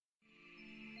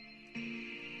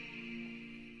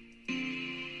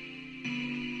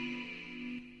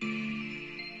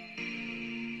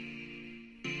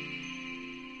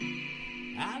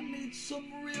want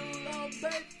some real love,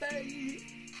 baby.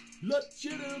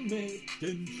 Legitimate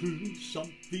and true,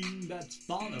 something that's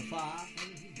bona fide.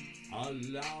 A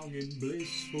long and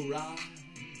blissful ride.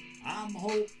 I'm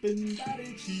hoping that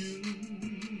it's you.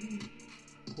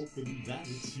 Hoping that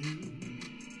it's you.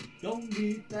 Don't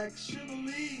need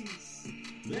facsimiles.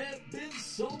 They've been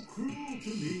so cruel to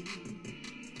me.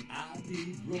 I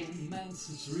need romance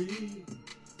that's real.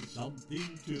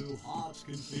 Something two hearts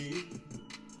can feel.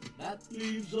 That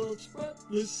leaves us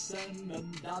breathless and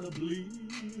undoubtedly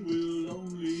will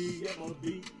only ever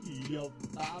be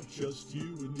about just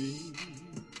you and me.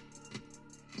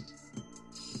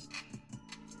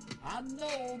 I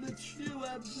know that you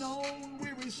have known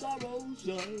weary sorrows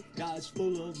of guys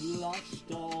full of lust,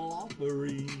 all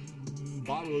offering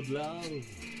borrowed love.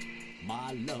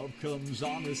 My love comes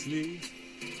honestly.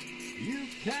 You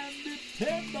can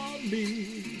depend on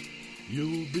me.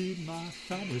 You'll be my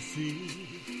fantasy.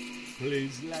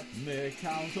 Please let me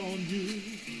count on you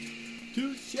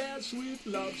to share sweet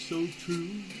love so true.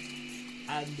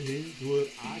 And here's what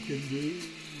I can do,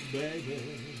 baby.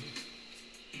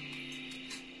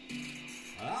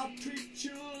 I'll treat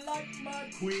you like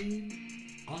my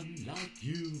queen, unlike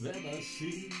you've ever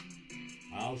seen.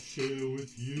 I'll share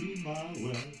with you my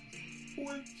wealth.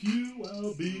 With you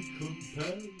I'll be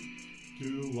compelled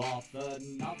to offer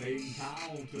nothing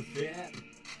counterfeit.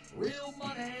 Real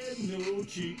money, no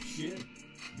cheap shit.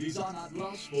 These are not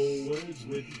lustful words.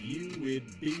 With you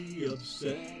it'd be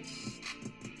obsessed.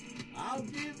 I'll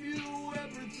give you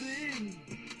everything.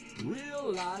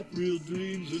 Real life, real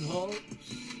dreams and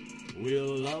hopes.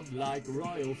 We'll love like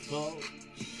royal folks.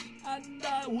 And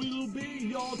I will be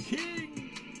your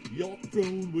king. Your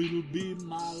throne will be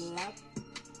my lap.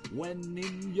 When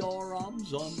in your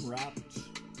arms unwrapped.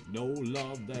 No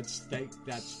love that's fake,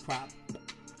 that's crap.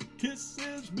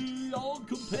 Kisses beyond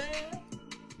compare.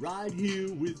 Right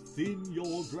here within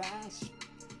your grasp.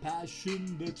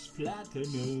 Passion that's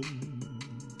platinum.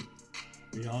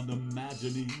 Beyond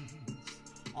imaginings.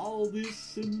 All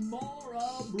this and more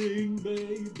I'll bring,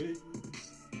 babies.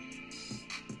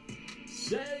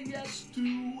 Say yes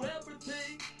to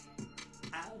everything.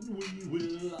 And we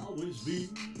will always be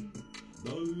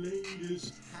the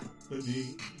latest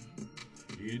happening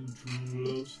in true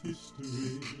love's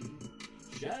history.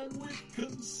 Shared with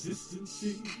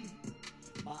consistency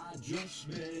by just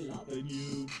me loving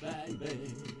you,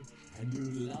 baby, and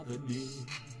you loving me.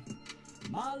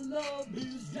 My love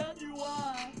is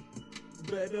genuine.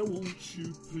 Baby, won't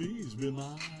you please be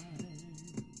mine?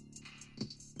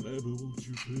 Baby, won't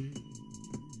you please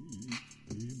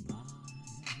be mine?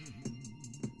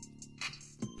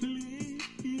 Please,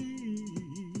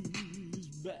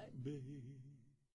 baby.